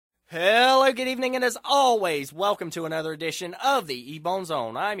Hello, good evening, and as always, welcome to another edition of the E-Bone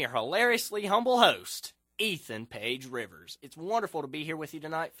Zone. I'm your hilariously humble host, Ethan Page Rivers. It's wonderful to be here with you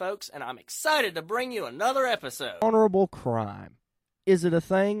tonight, folks, and I'm excited to bring you another episode. Honorable crime. Is it a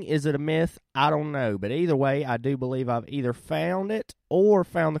thing? Is it a myth? I don't know, but either way, I do believe I've either found it or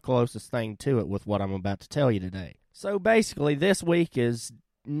found the closest thing to it with what I'm about to tell you today. So basically, this week is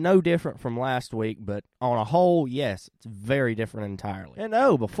no different from last week, but on a whole, yes, it's very different entirely. And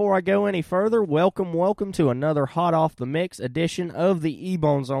before I go any further, welcome to another hot off the mix edition of the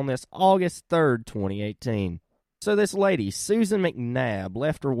E-Bones on this August 3rd, 2018. So this lady, Susan McNabb,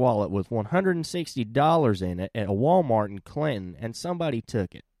 left her wallet with $160 in it at a Walmart in Clinton, and somebody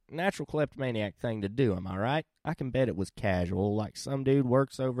took it. Natural kleptomaniac thing to do, am I right? I can bet it was casual, like some dude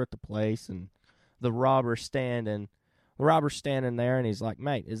works over at the place, and the robber's standing there, and he's like,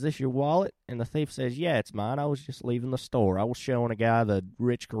 "Mate, is this your wallet?" And the thief says, "Yeah, it's mine. I was just leaving the store. I was showing a guy the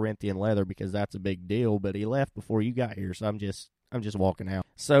rich Corinthian leather because that's a big deal, but he left before you got here, so I'm just walking out."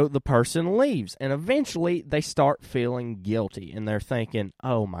 So the person leaves, and eventually they start feeling guilty, and they're thinking,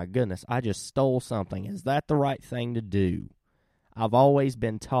 "Oh my goodness, I just stole something. Is that the right thing to do?" I've always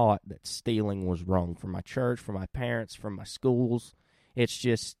been taught that stealing was wrong from my church, from my parents, from my schools. It's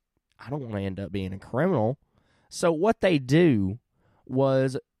just, I don't want to end up being a criminal. So what they do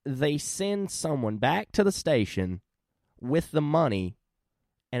was they send someone back to the station with the money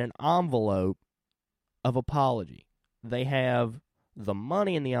and an envelope of apology. They have the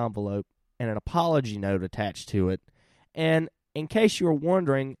money in the envelope and an apology note attached to it. And in case you were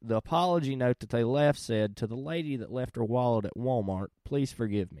wondering, the apology note that they left said, "To the lady that left her wallet at Walmart, please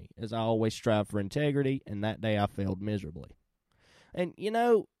forgive me, as I always strive for integrity, and that day I failed miserably." And,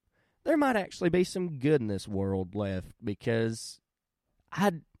 there might actually be some good in this world left, because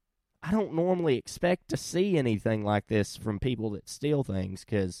I don't normally expect to see anything like this from people that steal things,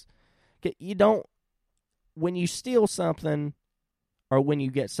 because you don't, when you steal something or when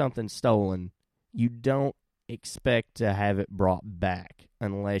you get something stolen, you don't expect to have it brought back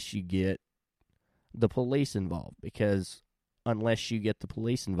unless you get the police involved, because unless you get the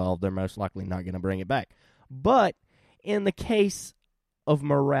police involved, they're most likely not going to bring it back. But in the case of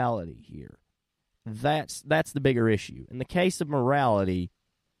morality here, that's the bigger issue. In the case of morality,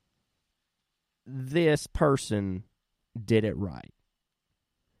 this person did it right.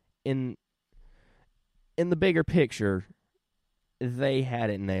 In the bigger picture, they had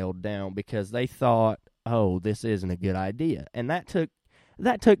it nailed down because they thought, "Oh, this isn't a good idea." And that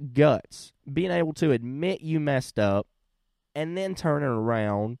took guts, being able to admit you messed up and then turning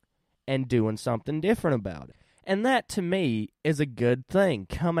around and doing something different about it. And that, to me, is a good thing,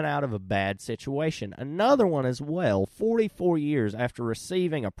 coming out of a bad situation. Another one as well, 44 years after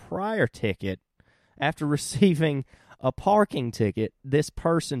receiving a prior ticket, after receiving a parking ticket, this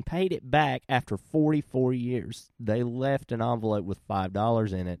person paid it back after 44 years. They left an envelope with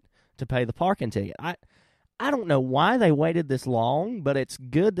 $5 in it to pay the parking ticket. I don't know why they waited this long, but it's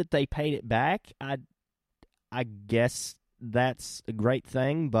good that they paid it back. I guess that's a great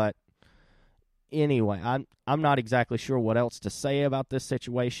thing, but anyway, I'm not exactly sure what else to say about this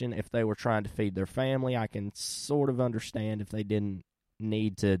situation. If they were trying to feed their family, I can sort of understand if they didn't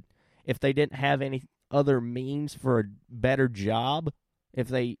have any other means for a better job.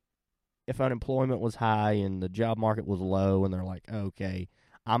 If unemployment was high and the job market was low, and they're like, "Okay,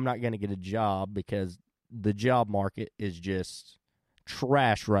 I'm not going to get a job because the job market is just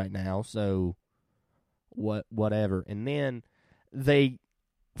trash right now, so whatever." And then they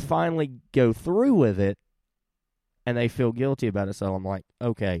finally go through with it, and they feel guilty about it, so I'm like,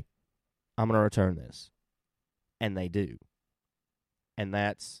 "Okay, I'm going to return this." And they do. And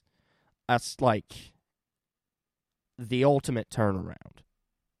that's like the ultimate turnaround.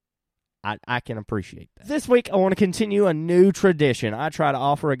 I can appreciate that. This week, I want to continue a new tradition. I try to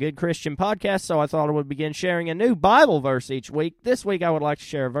offer a good Christian podcast, so I thought I would begin sharing a new Bible verse each week. This week, I would like to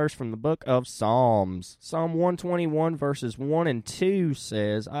share a verse from the book of Psalms. Psalm 121, verses 1 and 2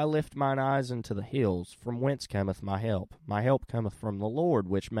 says, "I lift mine eyes into the hills, from whence cometh my help. My help cometh from the Lord,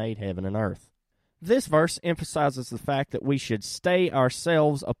 which made heaven and earth." This verse emphasizes the fact that we should stay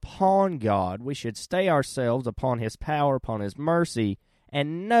ourselves upon God. We should stay ourselves upon His power, upon His mercy,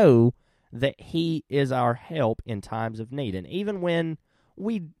 and know that He is our help in times of need. And even when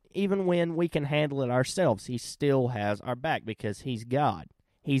we can handle it ourselves, He still has our back because He's God.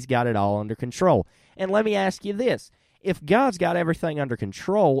 He's got it all under control. And let me ask you this. If God's got everything under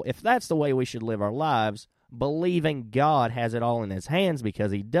control, if that's the way we should live our lives, believing God has it all in His hands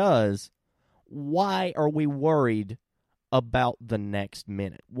because He does, why are we worried about the next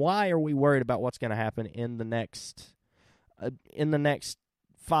minute? Why are we worried about what's going to happen in the next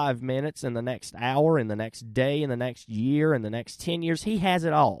 5 minutes, in the next hour, in the next day, in the next year, in the next 10 years. He has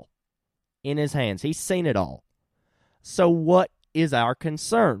it all in his hands. He's seen it all. So what is our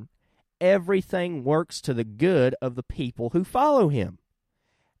concern? Everything works to the good of the people who follow him.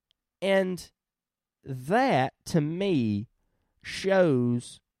 And that, to me,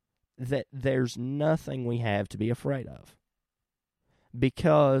 shows that there's nothing we have to be afraid of.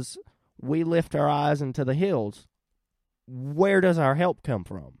 Because we lift our eyes into the hills. Where does our help come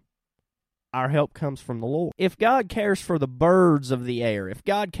from? Our help comes from the Lord. If God cares for the birds of the air, if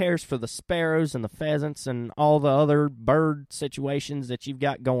God cares for the sparrows and the pheasants and all the other bird situations that you've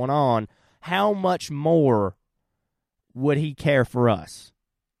got going on, how much more would he care for us?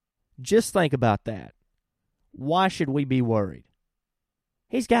 Just think about that. Why should we be worried?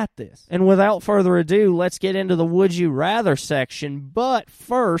 He's got this. And without further ado, let's get into the Would You Rather section. But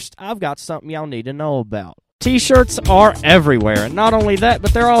first, I've got something y'all need to know about. T-shirts are everywhere, and not only that,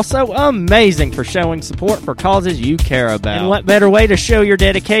 but they're also amazing for showing support for causes you care about. And what better way to show your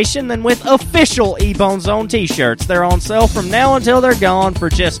dedication than with official E-Bone Zone T-shirts? They're on sale from now until they're gone for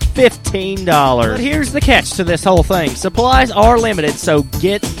just $15. But here's the catch to this whole thing. Supplies are limited, so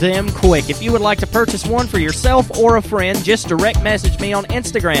get them quick. If you would like to purchase one for yourself or a friend, just direct message me on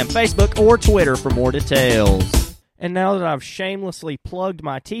Instagram, Facebook, or Twitter for more details. And now that I've shamelessly plugged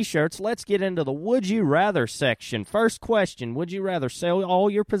my T-shirts, let's get into the Would You Rather section. First question, would you rather sell all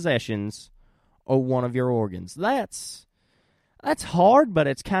your possessions or one of your organs? That's hard, but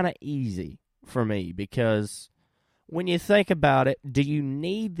it's kind of easy for me because when you think about it, do you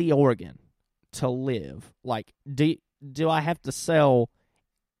need the organ to live? Like, do I have to sell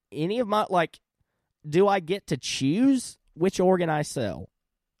any of my, do I get to choose which organ I sell?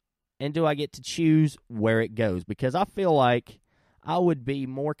 And do I get to choose where it goes? Because I feel like I would be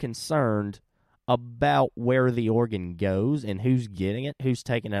more concerned about where the organ goes and who's getting it, who's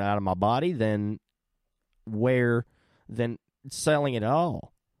taking it out of my body, than selling it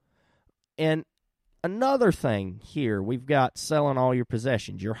all. And another thing here, we've got selling all your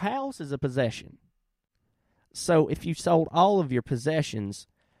possessions. Your house is a possession. So if you sold all of your possessions,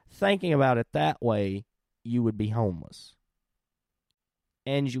 thinking about it that way, you would be homeless.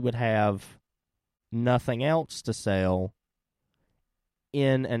 And you would have nothing else to sell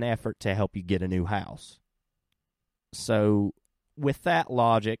in an effort to help you get a new house. So, with that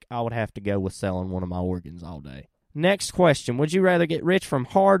logic, I would have to go with selling one of my organs all day. Next question, would you rather get rich from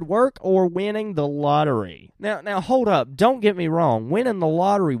hard work or winning the lottery? Now hold up, don't get me wrong, winning the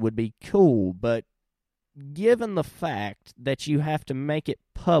lottery would be cool, but given the fact that you have to make it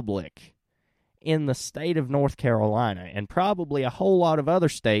public in the state of North Carolina, and probably a whole lot of other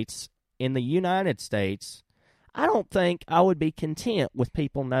states in the United States, I don't think I would be content with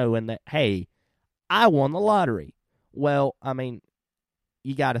people knowing that, hey, I won the lottery. Well, I mean,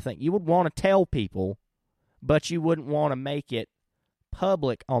 you got to think. You would want to tell people, but you wouldn't want to make it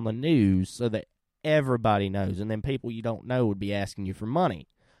public on the news so that everybody knows, and then people you don't know would be asking you for money.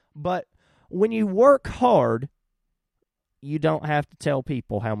 But when you work hard, you don't have to tell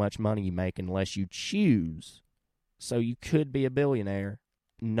people how much money you make unless you choose. So you could be a billionaire.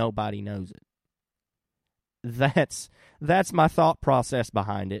 Nobody knows it. That's my thought process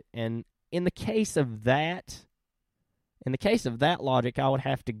behind it. And in the case of that logic, I would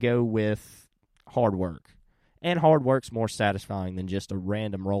have to go with hard work. And hard work's more satisfying than just a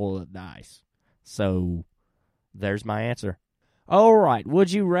random roll of the dice. So there's my answer. All right,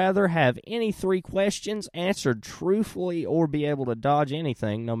 would you rather have any 3 questions answered truthfully or be able to dodge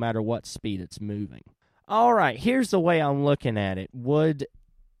anything no matter what speed it's moving? All right, here's the way I'm looking at it. Would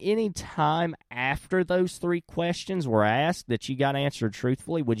any time after those 3 questions were asked that you got answered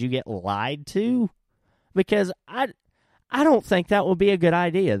truthfully, would you get lied to? Because I don't think that would be a good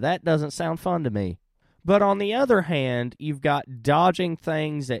idea. That doesn't sound fun to me. But on the other hand, you've got dodging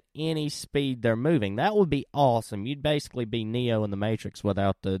things at any speed they're moving. That would be awesome. You'd basically be Neo in the Matrix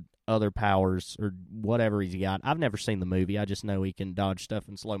without the other powers or whatever he's got. I've never seen the movie. I just know he can dodge stuff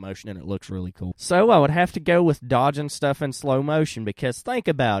in slow motion, and it looks really cool. So I would have to go with dodging stuff in slow motion, because think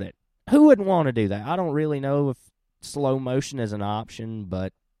about it. Who wouldn't want to do that? I don't really know if slow motion is an option,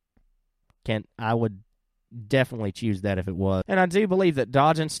 but I would definitely choose that if it was. And I do believe that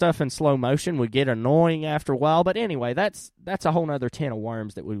dodging stuff in slow motion would get annoying after a while, but anyway, that's that's a whole nother tin of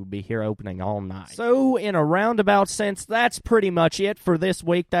worms that we would be here opening all night. So, in a roundabout sense, that's pretty much it for this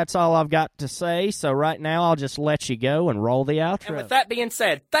week. That's all I've got to say. So right now, I'll just let you go and roll the outro. And with that being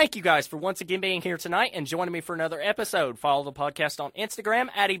said, thank you guys for once again being here tonight and joining me for another episode. Follow the podcast on Instagram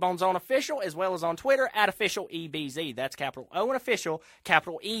at eBonesOnOfficial, as well as on Twitter at OfficialEBZ. That's capital O and official,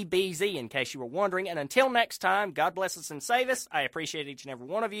 capital EBZ, in case you were wondering. And until next time, God bless us and save us. I appreciate each and every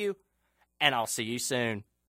one of you, and I'll see you soon.